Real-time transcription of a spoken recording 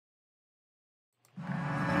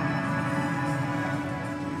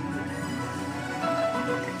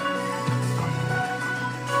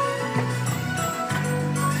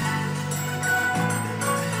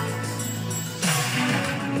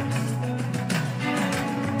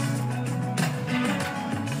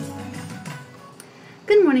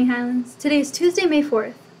morning, Highlands. Today is Tuesday, May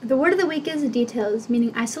 4th. The word of the week is details,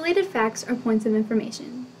 meaning isolated facts or points of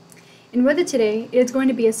information. In weather today, it is going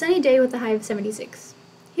to be a sunny day with a high of 76.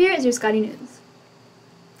 Here is your Scotty News.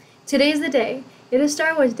 Today is the day. It is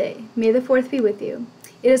Star Wars Day. May the 4th be with you.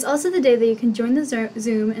 It is also the day that you can join the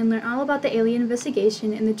Zoom and learn all about the alien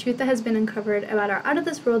investigation and the truth that has been uncovered about our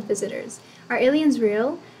out-of-this-world visitors. Are aliens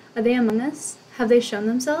real? Are they among us? Have they shown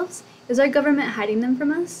themselves? Is our government hiding them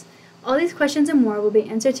from us? All these questions and more will be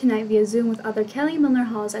answered tonight via Zoom with author Kelly Milner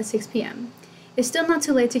Halls at 6 p.m. It's still not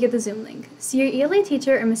too late to get the Zoom link. See your ELA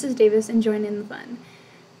teacher or Mrs. Davis and join in the fun.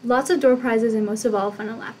 Lots of door prizes and most of all, fun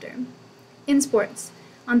and laughter. In sports,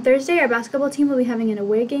 on Thursday, our basketball team will be having an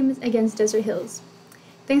away game against Desert Hills.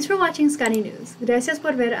 Thanks for watching Scotty News. Gracias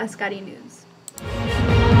por ver a Scotty News.